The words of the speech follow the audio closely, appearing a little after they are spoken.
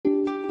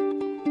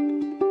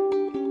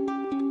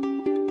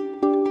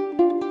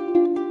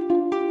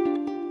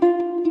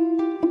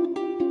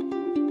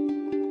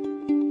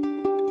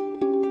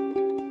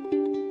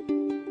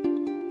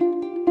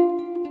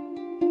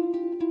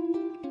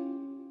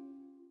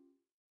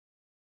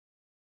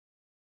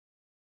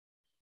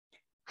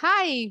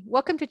Hi,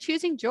 welcome to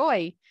Choosing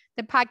Joy,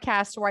 the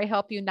podcast where I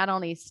help you not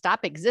only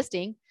stop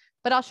existing,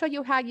 but I'll show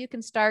you how you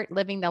can start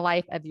living the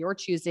life of your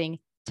choosing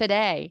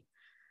today.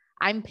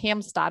 I'm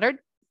Pam Stoddard.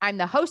 I'm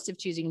the host of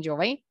Choosing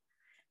Joy.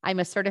 I'm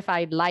a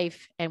certified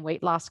life and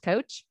weight loss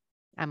coach.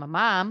 I'm a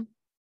mom.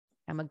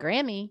 I'm a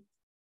Grammy,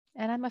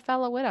 and I'm a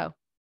fellow widow.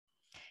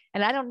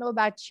 And I don't know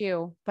about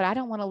you, but I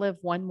don't want to live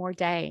one more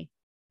day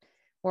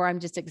where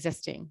I'm just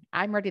existing.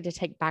 I'm ready to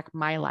take back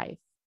my life.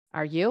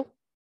 Are you?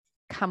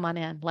 Come on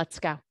in. Let's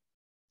go.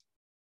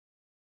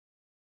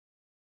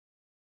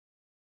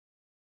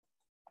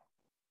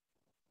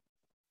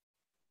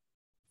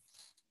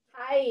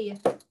 Hi,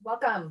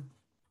 welcome.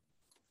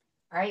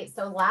 All right.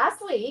 So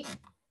last week,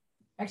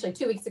 actually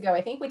 2 weeks ago,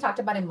 I think we talked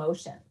about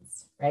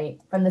emotions, right?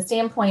 From the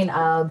standpoint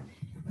of,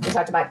 we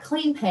talked about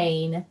clean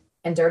pain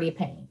and dirty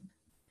pain.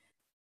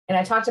 And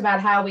I talked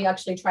about how we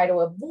actually try to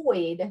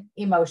avoid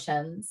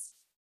emotions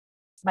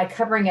by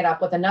covering it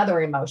up with another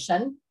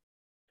emotion.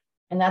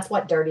 And that's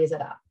what dirties it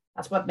up.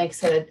 That's what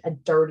makes it a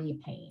dirty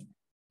pain,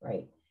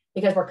 right?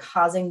 Because we're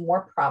causing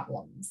more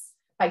problems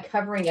by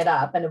covering it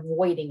up and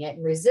avoiding it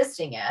and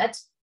resisting it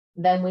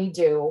than we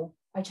do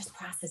by just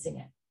processing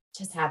it,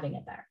 just having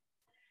it there,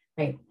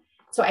 right?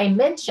 So I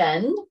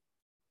mentioned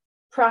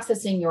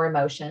processing your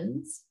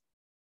emotions.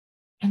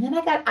 And then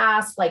I got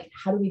asked, like,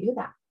 how do we do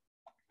that?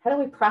 How do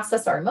we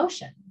process our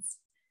emotions?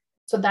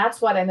 So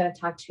that's what I'm going to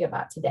talk to you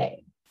about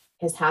today,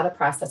 is how to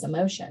process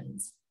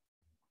emotions.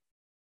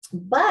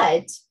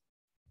 But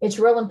it's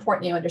real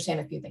important you understand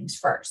a few things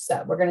first.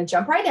 So we're going to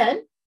jump right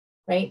in,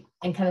 right?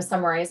 And kind of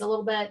summarize a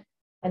little bit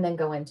and then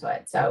go into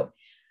it. So,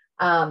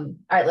 all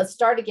right, let's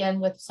start again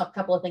with a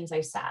couple of things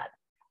I said.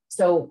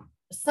 So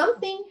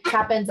something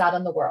happens out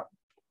in the world.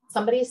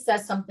 Somebody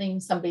says something,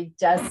 somebody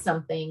does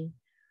something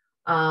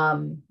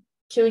to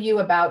you,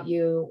 about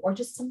you, or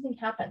just something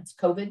happens.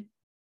 COVID,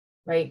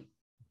 right?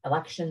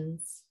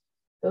 Elections.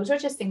 Those are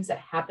just things that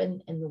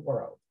happen in the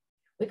world.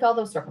 We call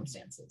those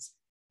circumstances.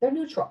 They're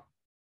neutral.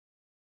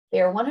 They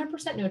are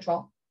 100%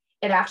 neutral.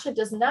 It actually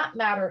does not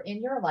matter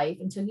in your life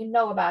until you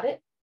know about it,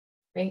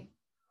 right?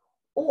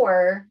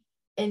 Or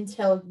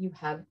until you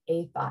have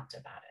a thought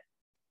about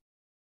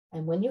it.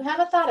 And when you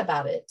have a thought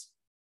about it,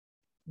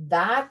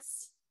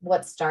 that's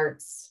what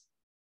starts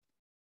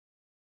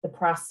the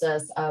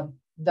process of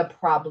the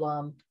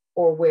problem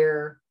or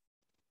where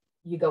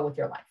you go with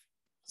your life.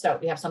 So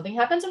we have something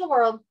happens in the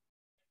world.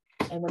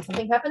 And when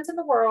something happens in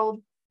the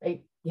world,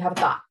 right, you have a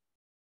thought.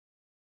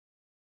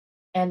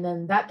 And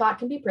then that thought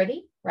can be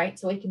pretty, right?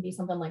 So it can be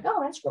something like,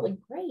 oh, that's really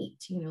great.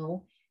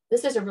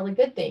 This is a really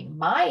good thing.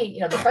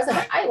 The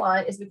president I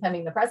want is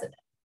becoming the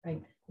president,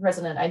 right? The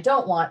president I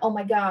don't want, oh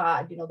my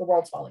God, the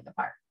world's falling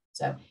apart.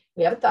 So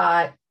we have a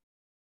thought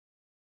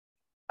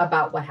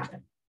about what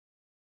happened,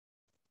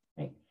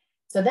 right?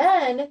 So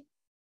then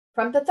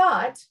from the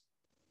thought,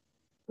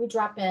 we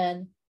drop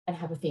in and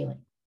have a feeling.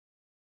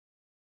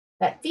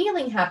 That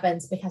feeling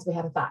happens because we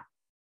have a thought,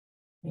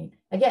 right?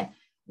 Again,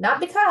 not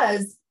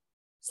because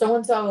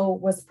so-and-so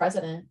was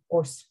president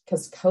or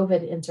because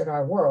COVID entered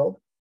our world,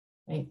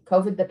 right?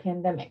 COVID, the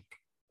pandemic,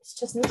 it's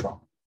just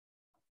neutral.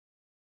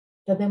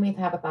 So then we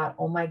have a thought,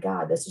 oh my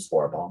God, this is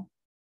horrible,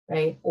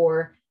 right?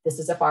 Or this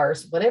is a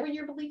farce, whatever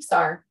your beliefs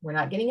are. We're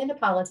not getting into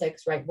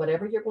politics, right?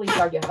 Whatever your beliefs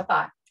are, you have a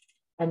thought.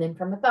 And then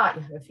from the thought,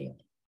 you have a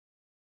feeling,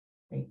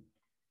 right?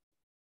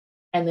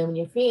 And then when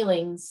your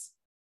feelings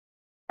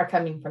are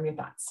coming from your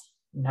thoughts,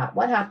 not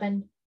what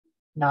happened,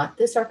 not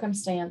the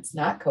circumstance,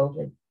 not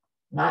COVID,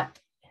 not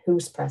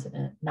who's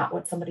president, not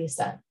what somebody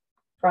said,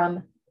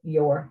 from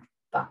your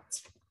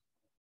thoughts.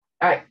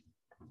 All right.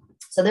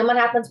 So then what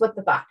happens with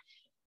the thought?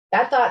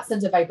 That thought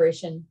sends a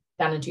vibration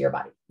down into your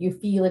body. You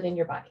feel it in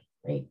your body,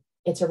 right?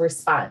 It's a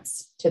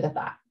response to the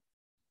thought.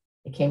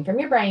 It came from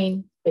your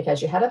brain because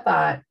you had a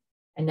thought,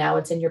 and now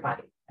it's in your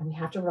body. And we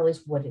have to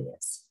realize what it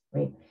is,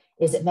 right?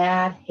 Is it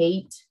mad,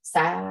 hate,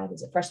 sad?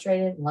 Is it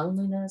frustrated,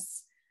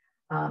 loneliness,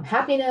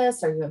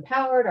 happiness? Are you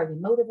empowered? Are you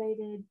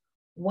motivated?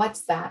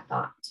 What's that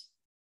thought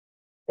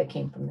that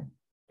came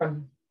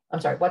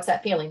what's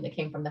that feeling that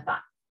came from the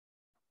thought?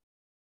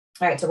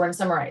 All right, so we're going to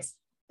summarize.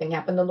 Thing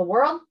happened in the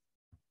world,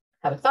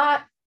 have a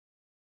thought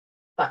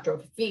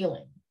drove a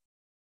feeling.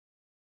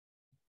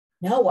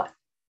 Now what?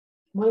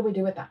 What do we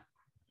do with that?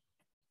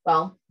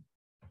 Well,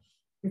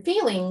 your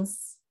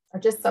feelings are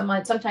just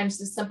sometimes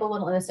just simple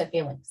little innocent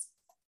feelings.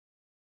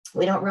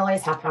 We don't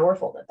realize how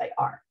powerful that they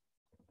are,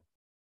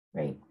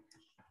 right?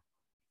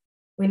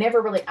 We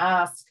never really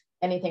ask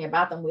anything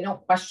about them. We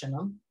don't question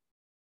them.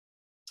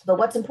 But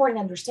what's important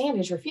to understand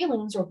is your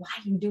feelings are why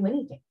you do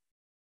anything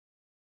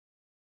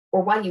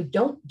or why you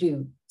don't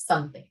do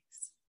some things,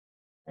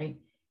 right?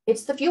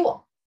 It's the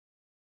fuel.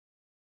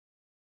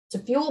 It's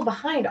a fuel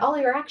behind all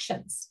your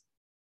actions.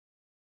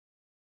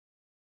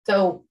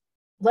 So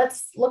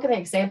let's look at an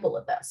example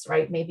of this,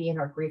 right? Maybe in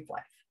our grief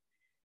life.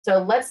 So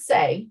let's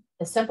say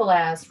as simple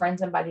as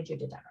friends invited you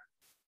to dinner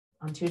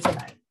on Tuesday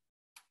night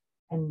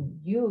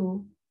and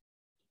you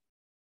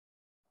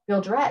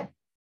feel dread.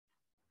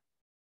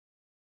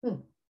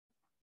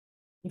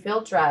 You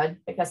feel dread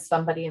because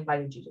somebody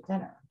invited you to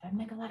dinner. Doesn't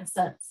make a lot of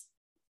sense.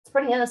 It's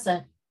pretty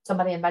innocent.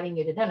 Somebody inviting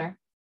you to dinner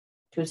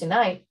Tuesday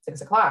night,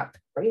 6 o'clock,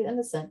 pretty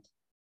innocent.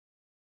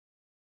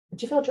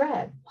 But you feel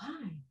dread.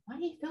 Why? Why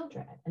do you feel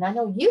dread? And I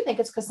know you think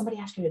it's because somebody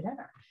asked you to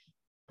dinner.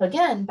 But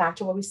again, back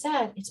to what we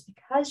said, it's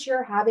because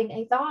you're having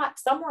a thought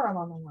somewhere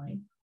along the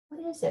line.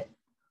 What is it?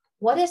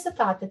 What is the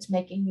thought that's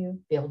making you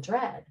feel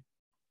dread?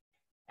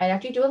 And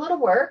after you do a little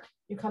work,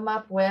 you come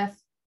up with,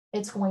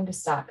 it's going to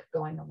suck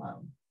going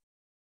alone.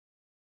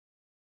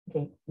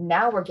 Okay,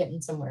 now we're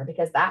getting somewhere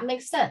because that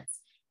makes sense.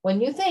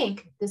 When you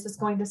think this is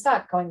going to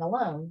suck going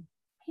alone,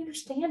 I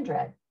understand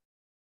dread.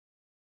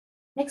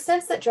 Makes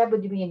sense that dread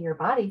would be in your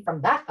body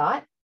from that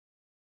thought.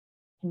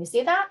 Can you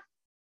see that?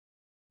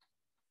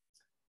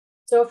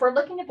 So if we're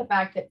looking at the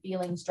fact that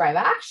feelings drive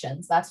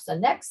actions, that's the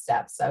next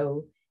step.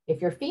 So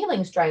if your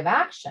feelings drive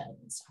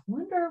actions, I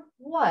wonder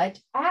what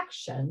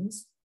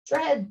actions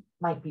dread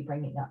might be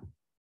bringing up.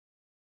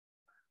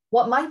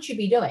 What might you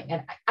be doing?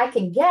 And I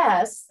can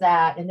guess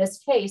that in this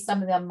case,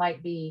 some of them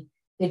might be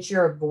that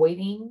you're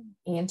avoiding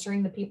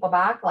answering the people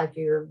back, like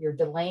you're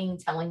delaying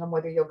telling them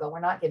whether you'll go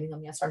or not, giving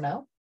them yes or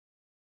no.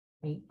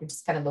 I mean, you're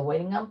just kind of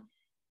avoiding them.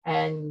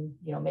 And,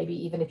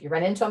 maybe even if you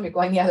run into them, you're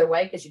going the other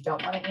way because you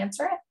don't want to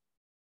answer it,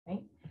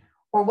 right?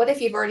 Or what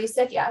if you've already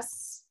said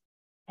yes,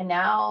 and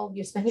now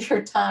you spend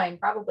your time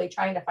probably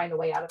trying to find a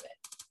way out of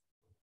it,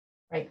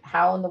 right?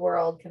 How in the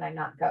world can I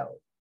not go?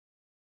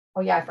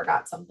 Oh yeah, I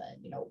forgot something,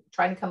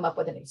 trying to come up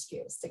with an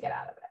excuse to get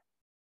out of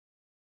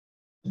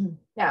it.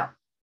 Now,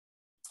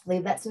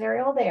 leave that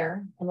scenario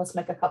there and let's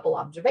make a couple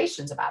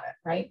observations about it,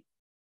 right?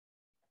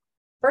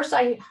 First,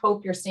 I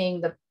hope you're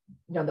seeing that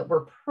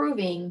we're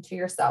proving to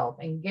yourself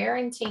and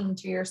guaranteeing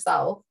to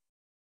yourself,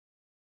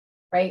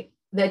 right,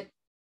 that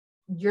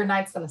your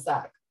night's going to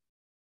suck.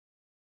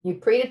 You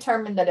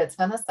predetermined that it's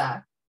going to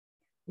suck.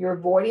 You're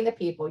avoiding the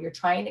people. You're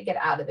trying to get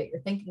out of it.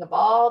 You're thinking of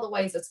all the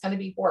ways it's going to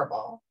be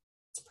horrible.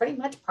 It's pretty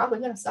much probably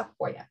going to suck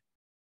for you,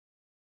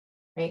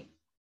 right?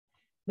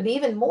 But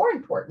even more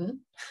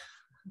important,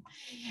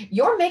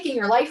 you're making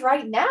your life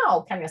right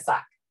now kind of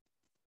suck,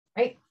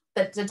 right?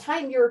 That the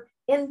time you're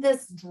in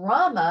this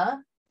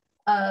drama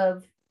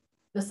of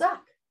the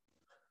suck,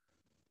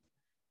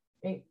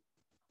 right?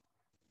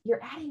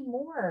 You're adding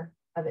more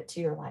of it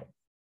to your life.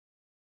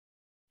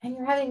 And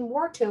you're adding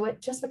more to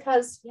it just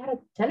because you had a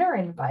dinner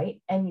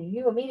invite and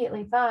you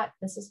immediately thought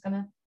this is going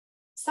to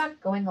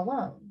suck going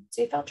alone.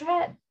 So you felt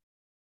dread.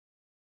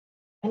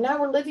 And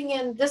now we're living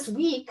in this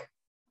week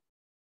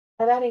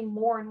of adding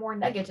more and more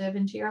negative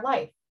into your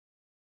life.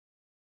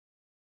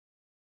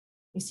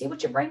 You see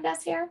what your brain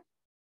does here?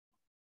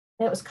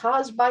 And it was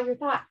caused by your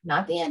thought,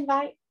 not the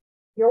invite.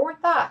 Your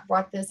thought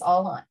brought this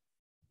all on.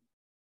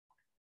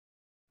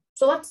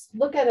 So let's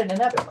look at it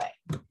another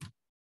way.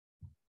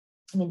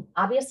 I mean,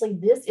 obviously,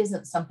 this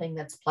isn't something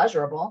that's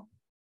pleasurable.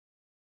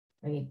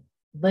 I mean,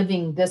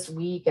 living this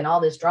week and all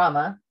this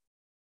drama,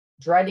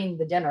 dreading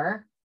the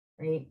dinner,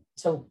 right?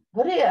 So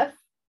what if,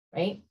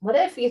 right? What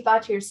if you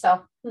thought to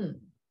yourself, I'm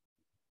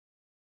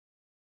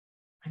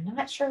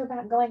not sure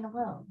about going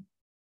alone,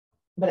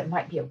 but it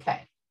might be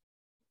okay.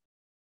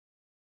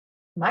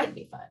 Might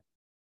be fun.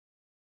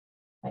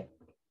 Right?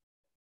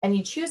 And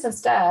you choose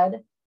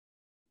instead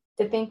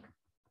to think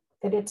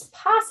that it's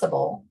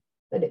possible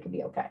that it could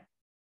be okay.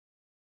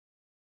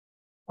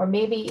 Or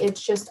maybe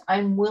it's just,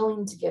 I'm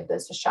willing to give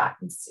this a shot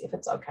and see if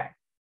it's okay.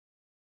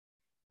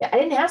 Yeah, I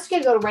didn't ask you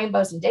to go to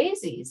Rainbows and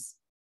Daisies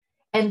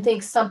and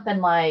think something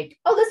like,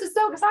 oh, this is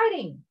so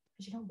exciting,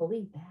 because you don't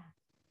believe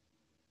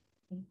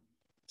that.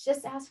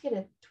 Just ask you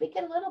to tweak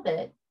it a little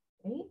bit,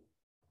 right?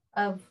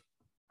 Of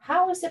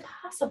how is it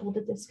possible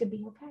that this could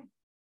be okay?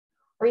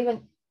 Or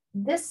even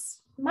this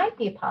might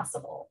be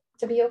possible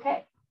to be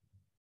okay.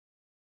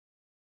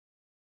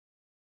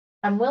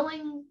 I'm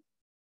willing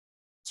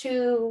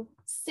to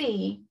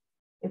see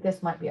if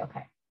this might be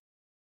okay.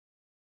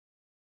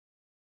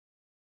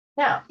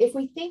 Now, if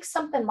we think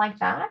something like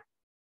that,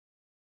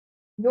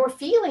 your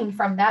feeling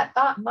from that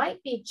thought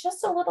might be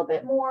just a little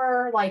bit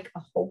more like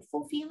a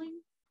hopeful feeling,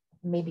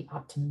 maybe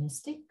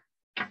optimistic.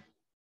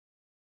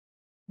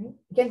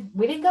 Again,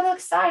 we didn't go to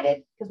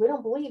excited because we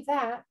don't believe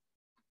that.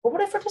 But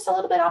what if we're just a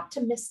little bit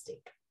optimistic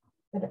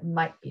that it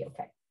might be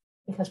okay?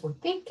 Because we're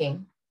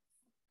thinking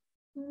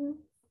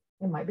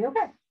it might be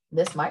okay.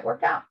 This might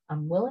work out.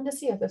 I'm willing to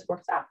see if this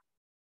works out.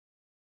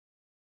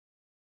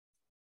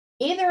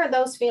 Either of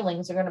those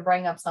feelings are going to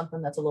bring up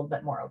something that's a little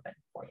bit more open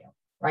for you,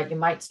 right? You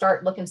might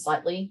start looking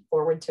slightly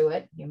forward to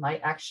it. You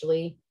might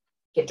actually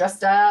get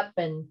dressed up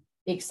and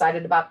be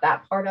excited about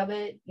that part of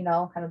it,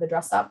 kind of the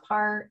dress up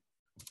part.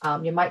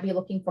 You might be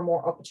looking for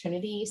more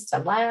opportunities to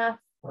laugh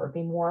or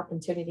be more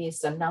opportunities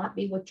to not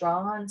be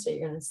withdrawn. So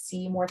you're going to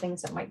see more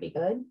things that might be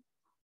good,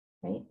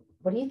 right?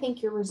 What do you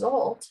think your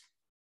result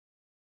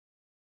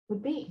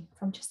would be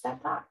from just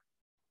that thought?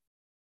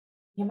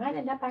 You might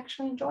end up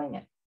actually enjoying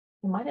it.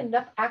 You might end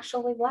up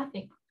actually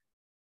laughing.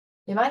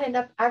 You might end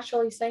up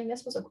actually saying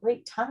this was a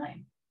great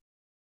time,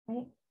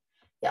 right?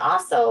 You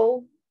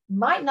also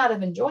might not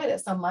have enjoyed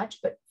it so much,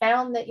 but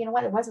found that, you know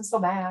what, it wasn't so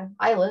bad.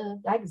 I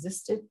lived, I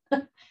existed,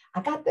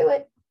 I got through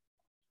it.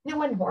 It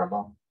wasn't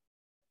horrible.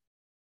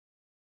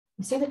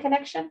 You see the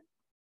connection?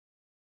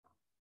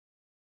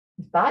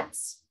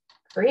 Thoughts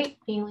create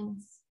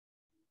feelings.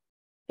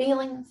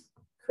 Feelings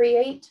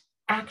create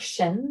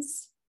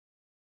actions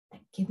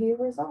that give you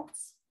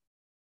results.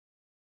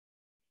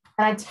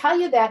 And I tell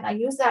you that, and I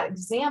use that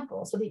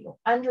example so that you'll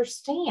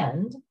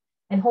understand,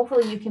 and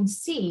hopefully you can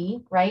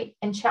see, right,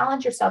 and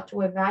challenge yourself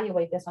to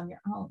evaluate this on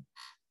your own,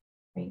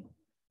 right?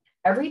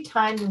 Every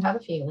time you have a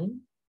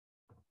feeling,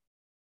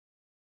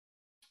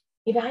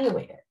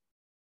 evaluate it.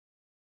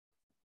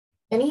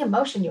 Any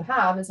emotion you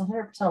have is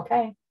 100%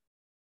 okay.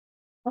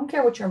 I don't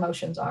care what your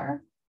emotions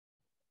are.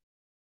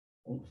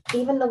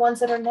 Even the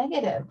ones that are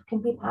negative can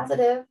be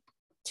positive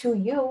to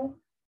you.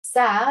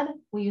 Sad,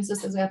 we use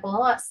this example a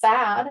lot,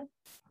 sad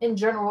in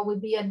general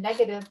would be a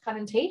negative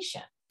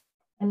connotation.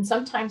 And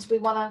sometimes we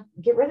want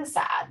to get rid of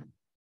sad,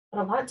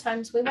 but a lot of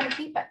times we want to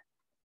keep it.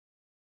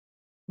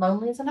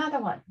 Lonely is another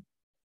one.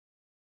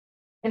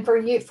 And for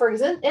you, for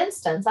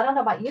instance, I don't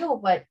know about you,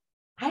 but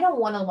I don't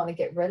want to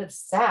get rid of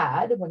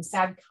sad when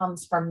sad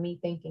comes from me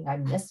thinking I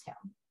miss him.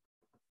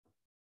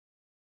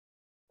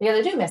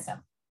 Because I do miss him.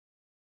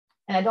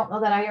 And I don't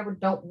know that I ever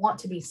don't want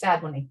to be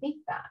sad when I think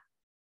that.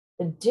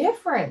 The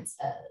difference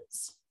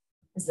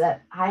is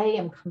that I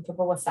am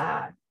comfortable with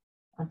sad.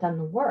 I've done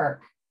the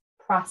work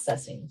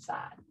processing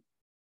sad.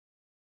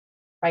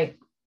 Right?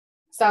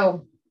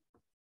 So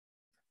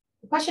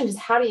the question is,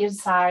 how do you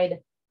decide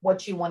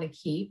what you want to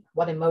keep,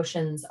 what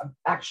emotions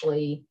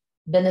actually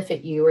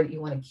benefit you or that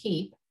you want to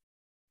keep,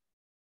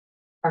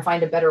 or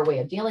find a better way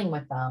of dealing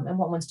with them, and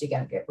what ones do you got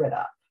to get rid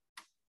of?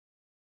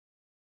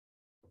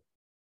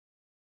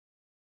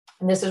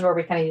 And this is where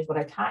we kind of use what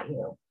I taught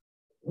you.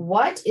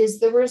 What is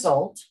the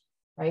result,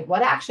 right?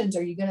 What actions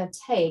are you going to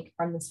take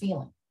from this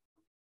feeling?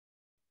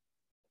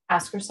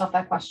 Ask yourself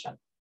that question.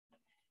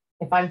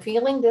 If I'm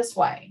feeling this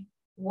way,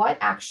 what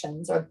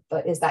actions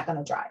is that going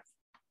to drive?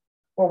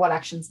 Or what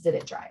actions did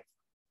it drive?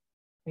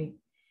 Right?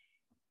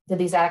 Did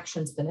these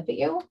actions benefit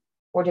you,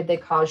 or did they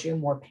cause you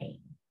more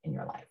pain in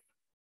your life?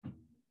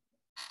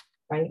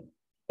 Right?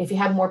 If you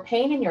have more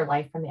pain in your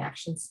life from the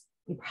actions,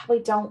 you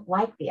probably don't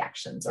like the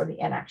actions or the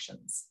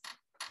inactions.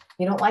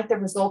 You don't like the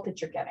result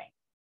that you're getting.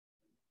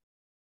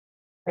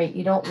 Right?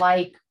 You don't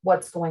like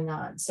what's going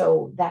on.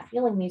 So that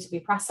feeling needs to be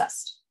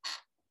processed.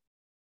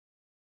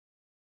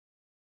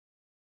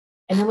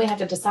 And then we have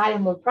to decide,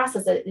 and we'll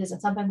process it. Is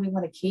it something we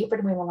want to keep, or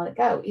do we want to let it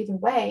go? Either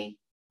way,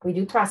 we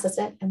do process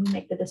it and we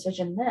make the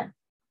decision then.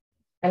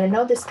 And I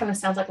know this kind of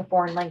sounds like a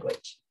foreign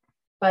language,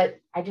 but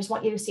I just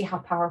want you to see how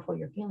powerful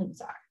your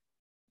feelings are.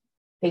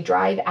 They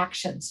drive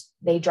actions.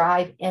 They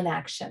drive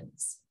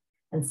inactions.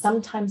 And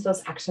sometimes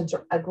those actions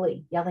are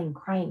ugly: yelling,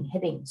 crying,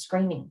 hitting,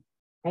 screaming,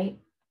 right?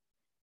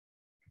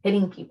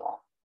 Hitting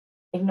people,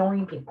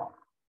 ignoring people,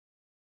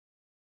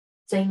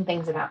 saying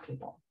things about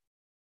people,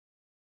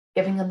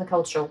 giving them the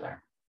cold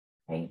shoulder,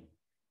 right?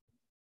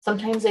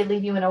 Sometimes they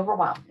leave you in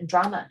overwhelm and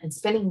drama and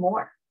spending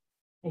more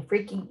and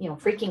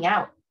freaking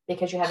out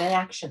because you have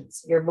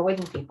inactions. You're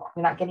avoiding people.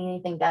 You're not getting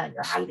anything done.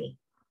 You're hiding.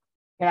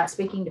 You're not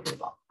speaking to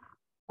people,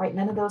 right?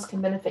 None of those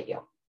can benefit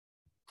you.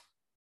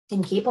 You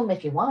can keep them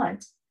if you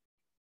want,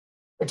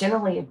 but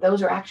generally, if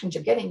those are actions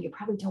you're getting, you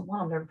probably don't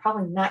want them. They're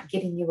probably not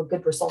getting you a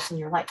good result in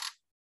your life.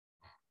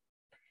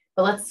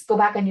 But let's go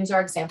back and use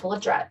our example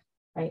of dread,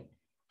 right?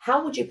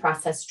 How would you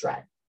process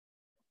dread?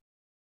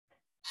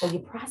 Well, you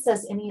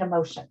process any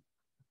emotion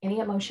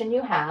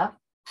you have,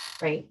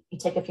 right? You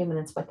take a few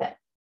minutes with it.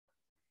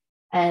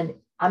 And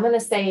I'm going to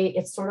say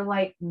it's sort of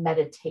like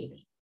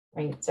meditating,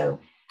 right? So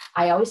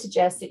I always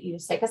suggest that you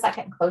just take a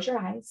second and close your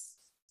eyes,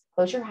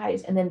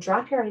 and then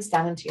drop your eyes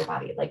down into your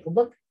body. Like,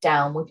 look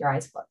down with your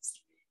eyes closed.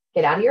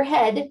 Get out of your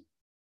head.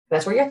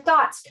 That's where your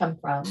thoughts come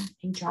from,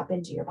 and drop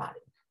into your body.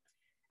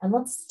 And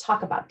let's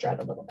talk about dread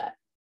a little bit,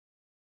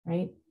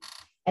 right?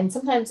 And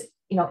sometimes,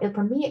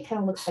 for me, it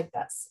kind of looks like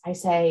this. I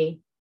say,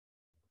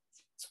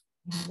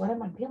 what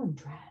am I feeling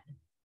dread?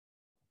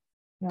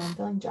 I'm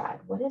feeling dread.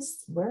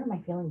 Where am I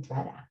feeling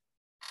dread at?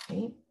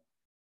 Right?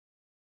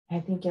 And I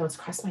think, it's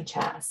across my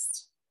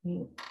chest.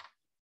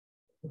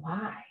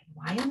 Why?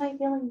 Why am I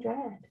feeling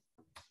dread?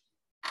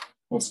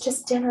 It's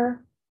just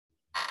dinner.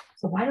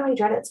 So why do I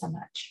dread it so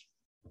much?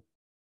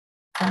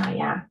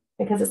 Yeah,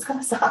 because it's going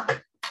to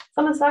suck.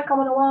 Someone's not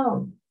coming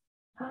alone.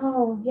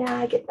 Oh, yeah,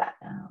 I get that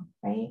now,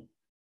 right?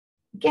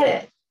 Get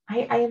it.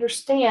 I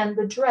understand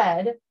the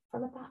dread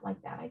from a thought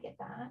like that. I get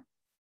that.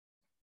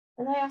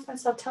 And then I ask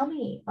myself, tell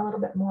me a little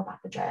bit more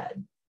about the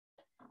dread.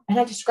 And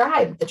I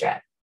describe the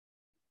dread.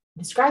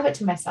 Describe it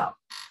to myself.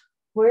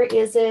 Where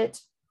is it?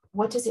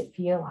 What does it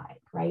feel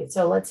like, right?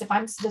 So if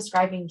I'm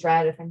describing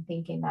dread, if I'm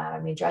thinking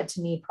that, dread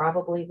to me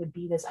probably would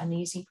be this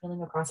uneasy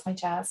feeling across my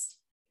chest.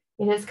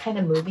 It is kind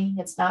of moving.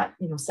 It's not,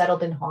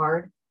 settled and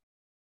hard.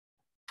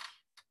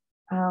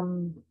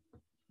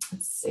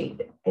 Let's see.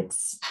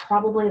 It's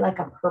probably like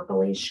a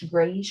purplish,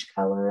 grayish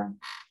color.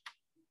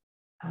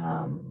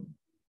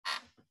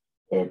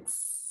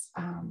 It's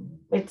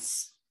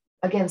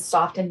again,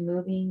 soft and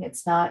moving.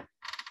 It's not,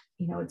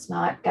 it's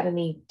not got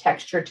any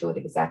texture to it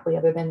exactly,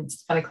 other than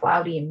it's kind of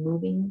cloudy and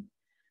moving.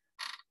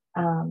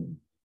 And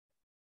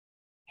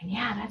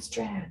yeah, that's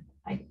dread.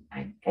 I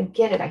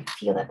get it. I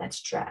feel it.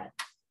 That's dread.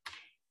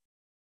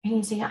 And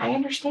you say, I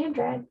understand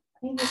dread.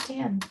 I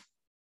understand.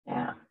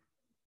 Yeah.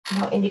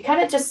 And you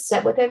kind of just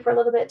sit with it for a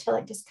little bit till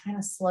it just kind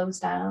of slows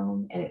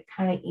down and it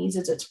kind of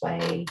eases its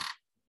way,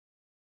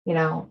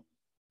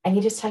 and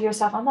you just tell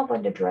yourself, I'm not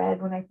going to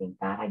dread when I think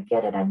that. I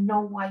get it. I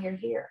know why you're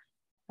here.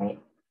 Right.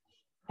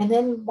 And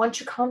then once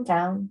you calm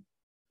down,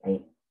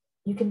 right,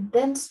 you can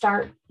then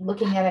start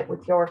looking at it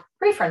with your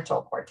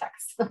prefrontal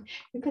cortex.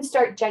 You can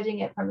start judging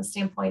it from the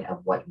standpoint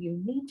of what you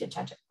need to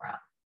judge it from.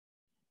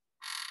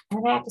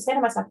 And I have to say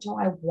to myself, do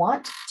I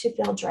want to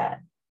feel dread?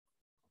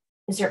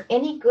 Is there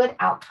any good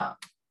outcome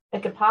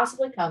that could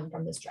possibly come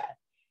from this dread?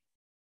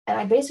 And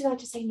I basically have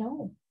to say,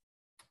 no,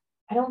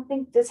 I don't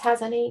think this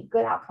has any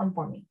good outcome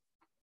for me.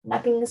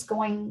 Nothing is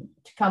going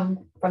to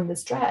come from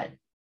this dread.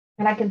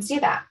 And I can see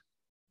that.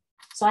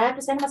 So I have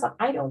to say to myself,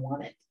 I don't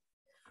want it.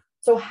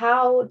 So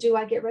how do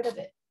I get rid of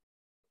it?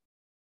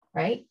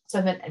 Right?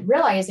 So then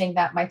realizing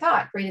that my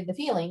thought created the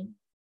feeling,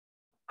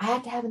 I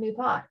have to have a new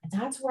thought. And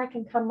that's where I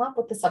can come up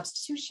with the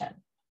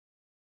substitution.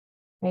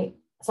 Right?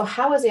 So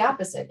how is the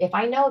opposite? If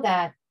I know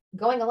that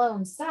going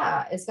alone is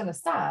going to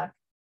suck,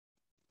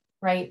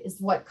 right,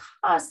 is what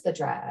caused the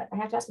dread, I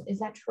have to ask, is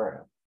that true?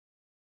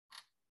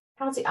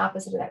 How's the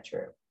opposite of that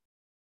true?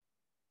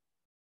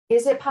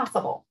 Is it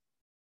possible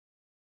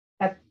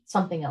that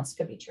something else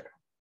could be true?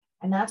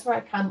 And that's where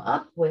I come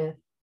up with,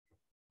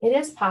 it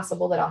is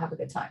possible that I'll have a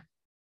good time.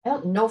 I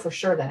don't know for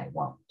sure that I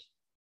won't.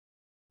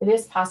 It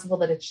is possible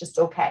that it's just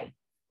okay.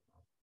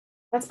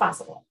 That's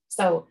possible.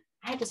 So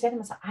I had to say to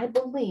myself, I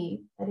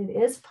believe that it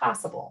is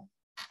possible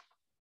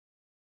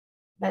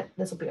that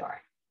this will be all right.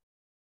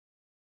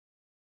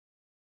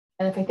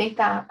 And if I think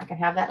that, I can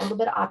have that little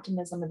bit of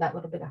optimism and that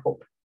little bit of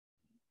hope.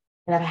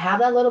 And if I have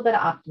that little bit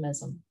of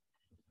optimism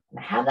and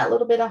I have that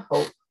little bit of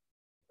hope,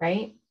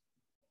 right,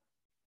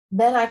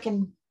 then I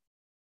can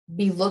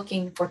be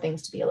looking for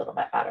things to be a little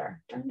bit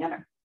better during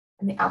dinner.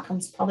 And the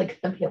outcome's probably going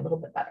to be a little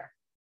bit better.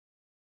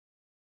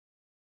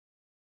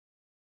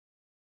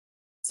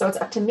 So it's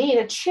up to me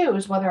to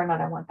choose whether or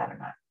not I want that or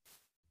not.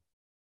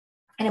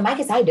 And in my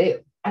case, I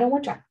do. I don't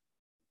want dread.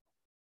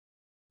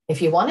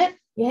 If you want it,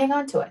 you hang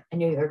on to it,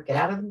 and you either get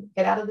out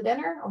of the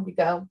dinner, or you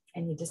go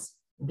and you just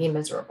be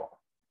miserable.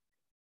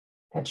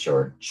 That's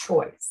your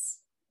choice,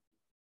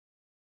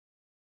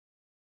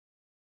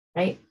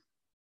 right?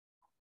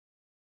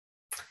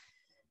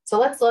 So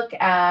let's look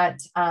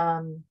at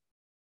the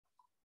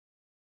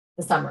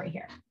summary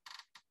here.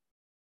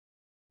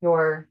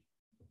 Your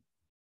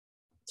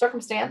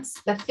circumstance,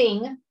 the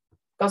thing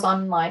goes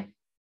on in life.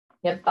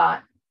 You have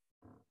thought.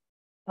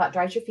 Thought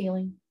drives your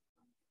feeling.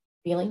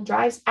 Feeling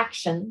drives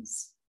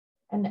actions.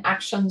 And the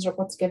actions are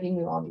what's giving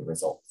you all your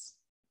results.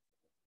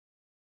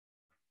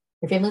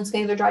 Your feelings can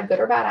either drive good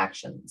or bad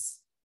actions.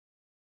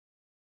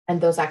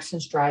 And those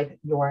actions drive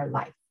your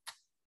life.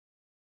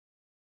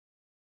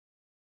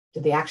 Do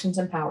the actions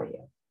empower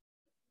you?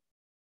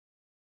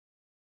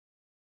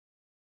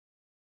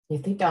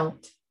 If they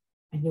don't,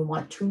 and you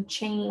want to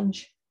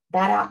change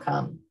that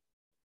outcome,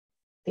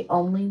 the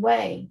only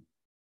way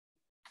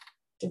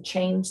to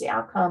change the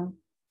outcome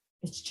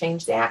is to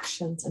change the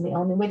actions. And the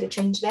only way to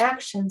change the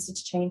actions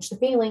is to change the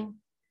feeling.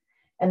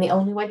 And the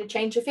only way to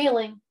change the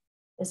feeling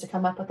is to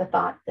come up with a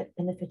thought that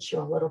benefits you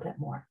a little bit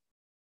more.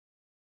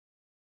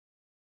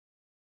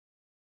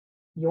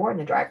 You're in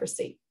the driver's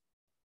seat.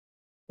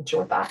 It's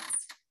your thoughts.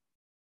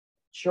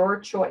 It's your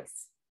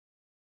choice.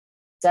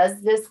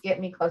 Does this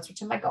get me closer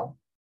to my goal?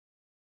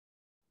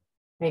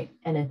 Right?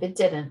 And if it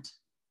didn't,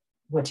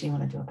 what do you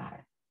want to do about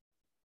it?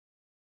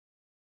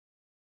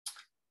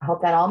 I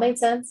hope that all made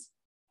sense.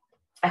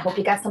 I hope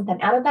you got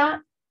something out of that.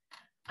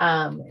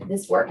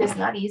 This work is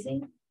not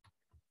easy.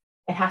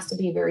 It has to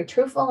be very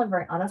truthful and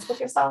very honest with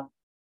yourself.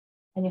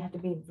 And you have to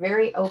be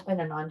very open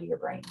and onto your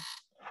brain.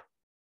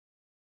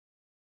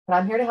 But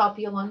I'm here to help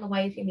you along the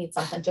way. If you need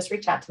something, just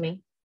reach out to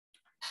me.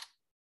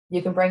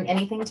 You can bring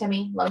anything to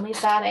me. Lonely,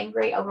 sad,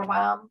 angry,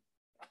 overwhelmed.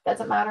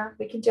 Doesn't matter.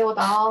 We can deal with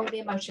all the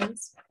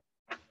emotions.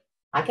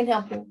 I can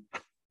help you.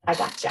 I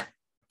gotcha.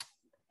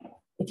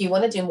 If you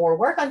want to do more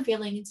work on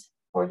feelings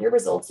or your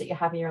results that you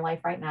have in your life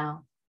right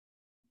now,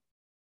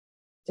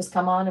 just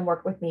come on and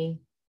work with me.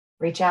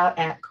 Reach out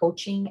at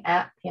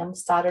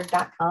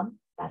coaching@pamstoddard.com.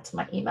 That's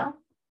my email.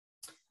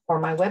 Or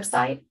my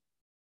website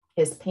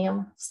is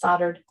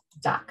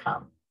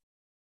pamstoddard.com.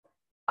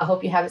 I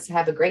hope you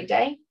have a great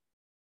day.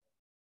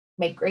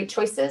 Make great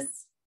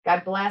choices.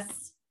 God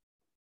bless.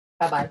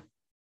 Bye-bye.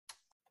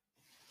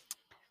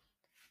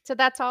 So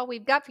that's all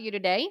we've got for you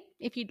today.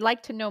 If you'd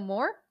like to know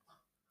more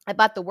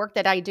about the work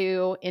that I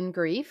do in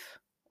grief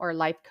or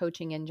life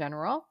coaching in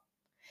general,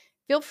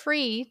 feel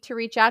free to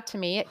reach out to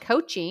me at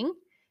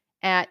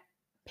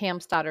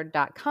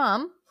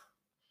coaching@pamstoddard.com,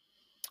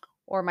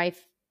 or my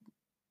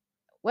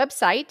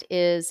website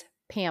is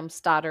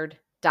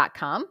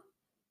pamstoddard.com.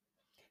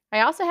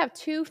 I also have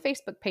 2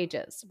 Facebook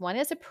pages. One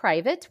is a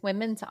private,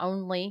 women's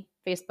only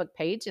Facebook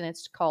page, and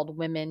it's called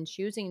Women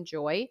Choosing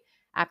Joy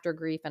After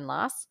Grief and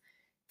Loss.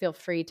 Feel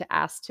free to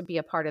ask to be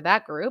a part of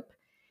that group.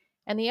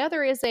 And the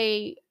other is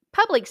a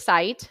public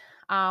site,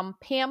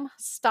 Pam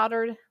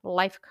Stoddard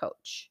Life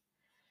Coach.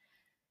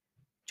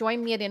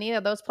 Join me at any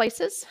of those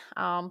places.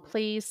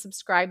 Please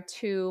subscribe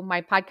to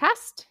my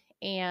podcast,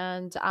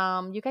 and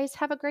you guys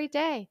have a great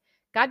day.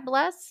 God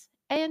bless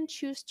and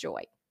choose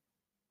joy.